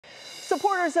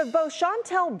Supporters of both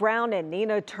Shontel Brown and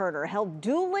Nina Turner held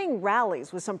dueling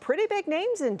rallies with some pretty big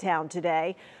names in town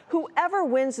today. Whoever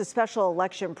wins the special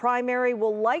election primary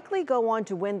will likely go on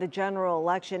to win the general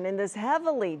election in this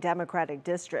heavily Democratic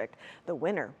district. The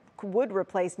winner would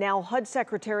replace now HUD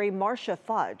Secretary Marcia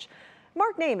Fudge.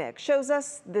 Mark Namick shows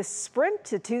us this sprint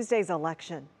to Tuesday's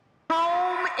election.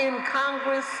 Home in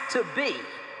Congress to be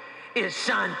is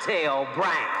Shontel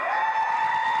Brown.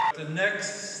 The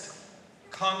next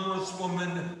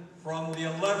Congresswoman from the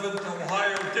 11th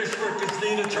Ohio District is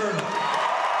Nina Turner.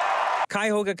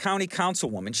 Cuyahoga County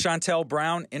Councilwoman Shontel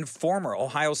Brown and former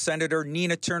Ohio Senator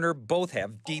Nina Turner both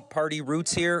have deep party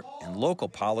roots here and local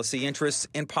policy interests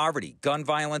in poverty, gun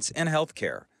violence, and health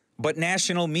care. But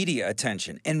national media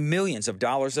attention and millions of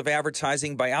dollars of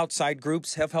advertising by outside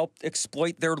groups have helped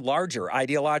exploit their larger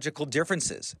ideological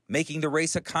differences, making the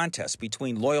race a contest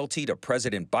between loyalty to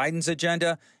President Biden's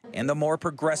agenda and the more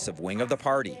progressive wing of the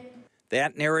party.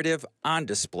 That narrative on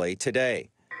display today.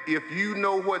 If you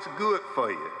know what's good for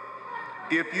you,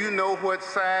 if you know what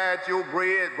side your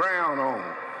bread brown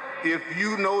on, if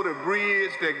you know the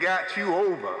bridge that got you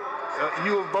over,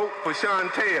 you'll vote for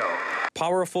Shontel.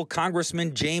 Powerful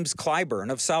Congressman James Clyburn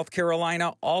of South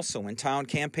Carolina also in town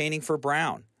campaigning for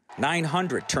Brown.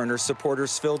 900 Turner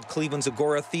supporters filled Cleveland's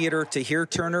Agora Theater to hear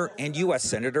Turner and U.S.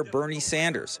 Senator Bernie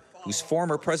Sanders, whose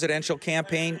former presidential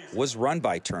campaign was run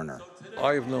by Turner.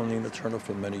 I have known Nina Turner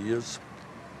for many years,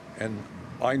 and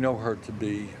I know her to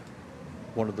be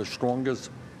one of the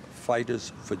strongest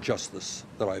fighters for justice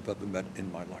that I've ever met in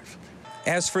my life.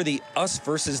 As for the us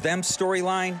versus them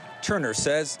storyline, Turner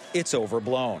says it's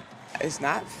overblown. It's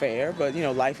not fair, but, you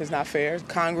know, life is not fair.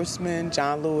 Congressman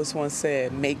John Lewis once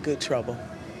said, make good trouble.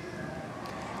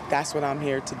 That's what I'm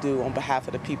here to do on behalf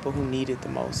of the people who need it the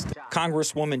most.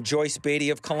 Congresswoman Joyce Beatty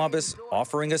of Columbus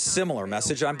offering a similar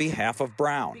message on behalf of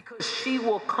Brown. Because she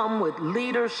will come with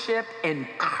leadership and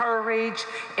courage,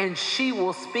 and she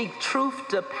will speak truth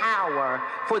to power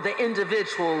for the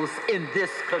individuals in this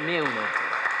community.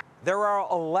 There are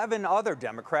 11 other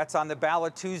Democrats on the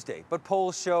ballot Tuesday, but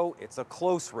polls show it's a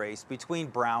close race between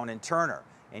Brown and Turner.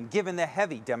 And given the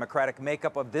heavy Democratic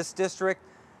makeup of this district,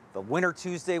 the winner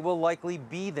Tuesday will likely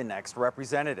be the next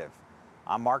representative.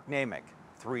 I'm Mark Namick,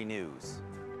 3 News.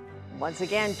 Once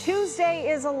again, Tuesday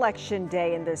is Election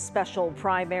Day in this special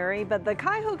primary, but the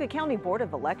Cuyahoga County Board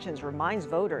of Elections reminds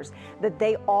voters that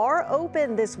they are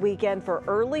open this weekend for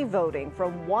early voting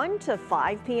from 1 to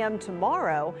 5 p.m.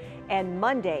 tomorrow and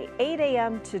Monday, 8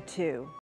 a.m. to 2.